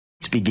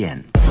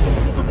begin.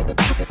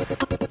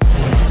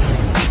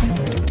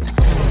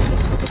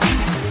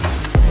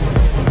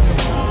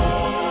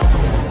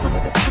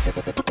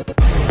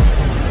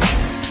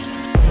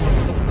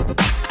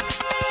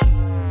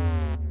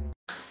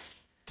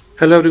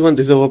 Hello everyone,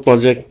 this is our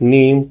project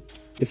named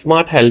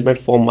Smart Helmet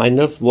for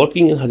miners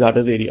working in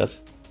hazardous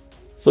areas.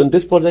 So in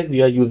this project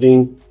we are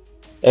using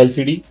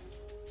LCD,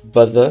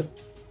 buzzer,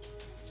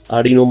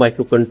 Arduino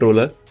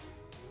microcontroller,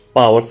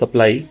 power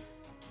supply,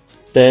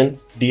 then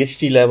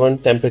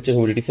DHT11 temperature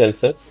humidity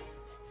sensor,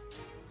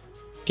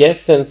 gas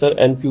sensor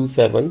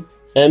MQ7,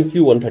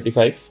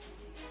 MQ135,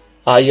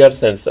 IR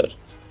sensor,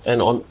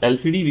 and on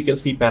LCD we can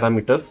see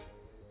parameters.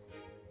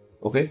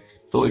 Okay,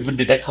 so it will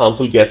detect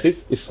harmful gases,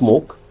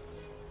 smoke,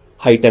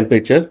 high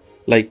temperature,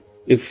 like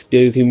if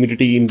there is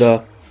humidity in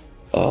the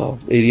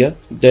area.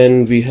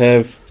 Then we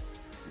have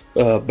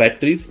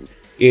batteries,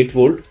 8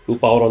 volt to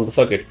power on the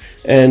circuit,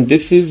 and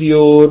this is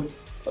your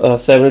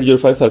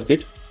 7805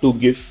 circuit to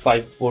give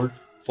 5 volt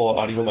for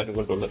Arduino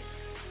microcontroller.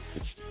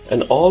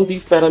 And all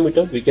these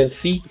parameters we can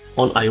see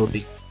on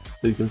IoT.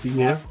 So you can see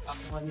here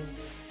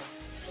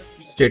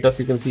status,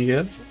 you can see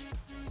here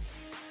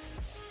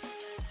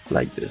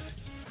like this.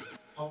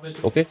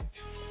 Okay,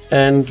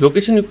 and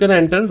location you can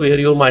enter where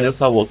your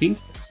miners are working,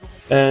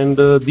 and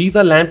these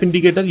are lamp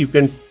indicator. You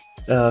can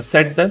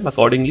set them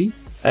accordingly,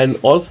 and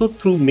also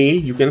through mail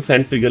you can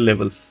send trigger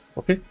levels.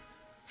 Okay,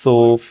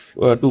 so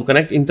to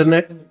connect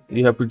internet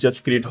you have to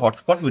just create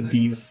hotspot with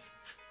these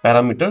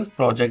parameters,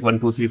 project 1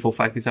 2 3 4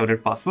 5 6 7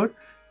 8 password,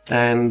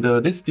 and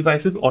this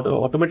device is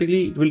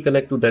automatically it will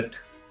connect to that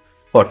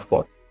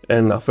hotspot,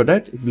 and after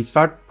that it will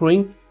start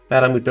throwing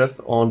parameters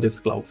on this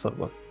cloud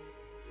server.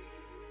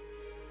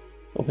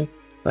 Okay,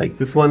 like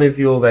this one is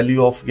your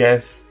value of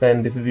gas,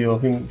 then this is your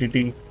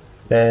humidity,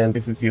 then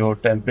this is your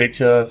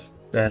temperature,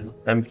 then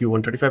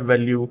MQ135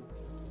 value,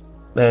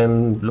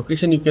 then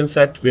location you can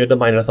set where the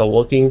miners are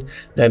working,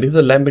 then this is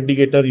a lamp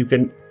indicator. You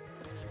can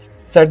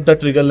set the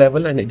trigger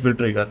level and it will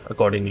trigger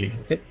accordingly.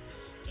 Okay,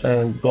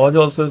 and gauge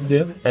also is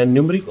there, and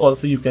numeric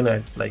also you can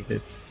add like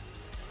this,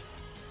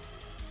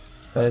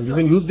 and you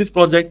can use this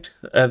project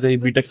as a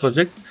B.Tech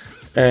project,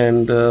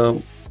 and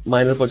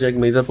minor project,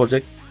 major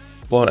project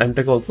for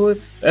M.Tech also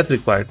as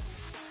required.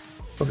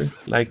 Okay,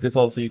 like this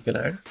also you can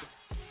add,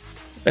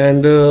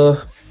 and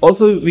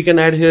also we can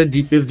add here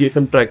GPS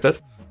GSM tracker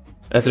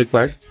as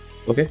required.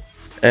 Okay,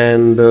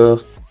 and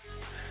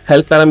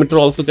health parameter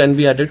also can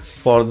be added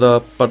for the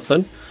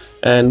person,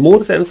 and more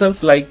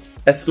sensors like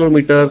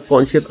accelerometer,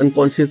 conscious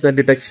unconscious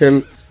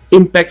detection,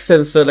 impact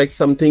sensor, like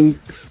something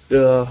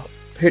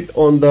hit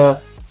on the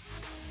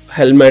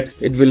helmet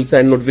it will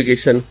send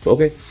notification.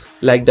 Okay,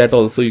 like that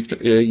also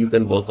you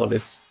can work on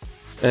it.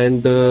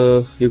 And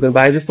you can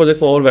buy this project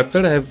from our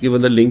website. I have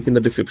given the link in the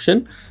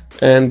description,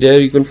 and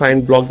there you can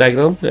find block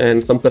diagram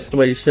and some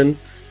customization.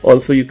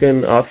 Also you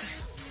can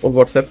ask on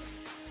WhatsApp,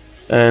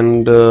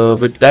 and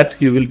with that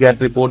you will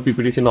get report,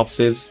 PPT,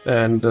 synopsis,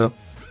 and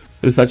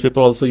research paper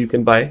also you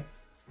can buy.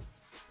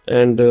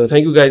 And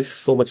thank you guys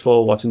so much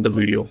for watching the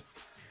video.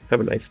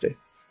 Have a nice day.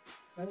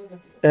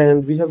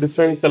 And we have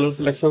different color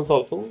selections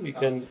also. You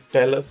can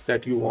tell us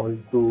that you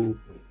want to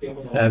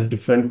have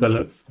different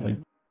colors.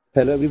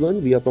 Hello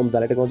everyone, we are from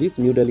Xilir Technologies,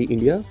 New Delhi,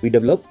 India. We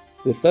develop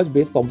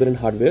research-based software and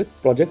hardware,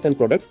 projects and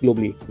products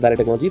globally. Xilir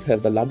Technologies has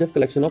the largest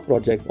collection of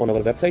projects. On our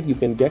website, you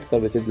can get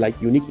services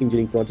like unique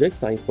engineering projects,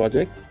 science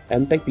projects,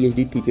 M.Tech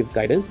PhD thesis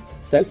guidance,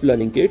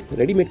 self-learning kits,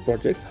 ready-made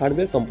projects,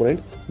 hardware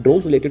components,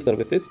 drone-related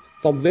services,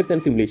 softwares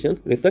and simulations,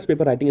 research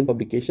paper writing and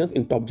publications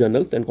in top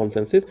journals and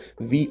conferences.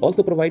 We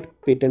also provide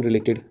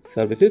patent-related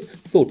services.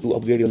 So to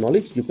upgrade your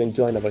knowledge, you can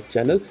join our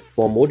channel.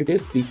 For more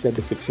details, please check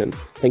the description.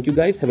 Thank you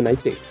guys. Have a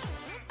nice day.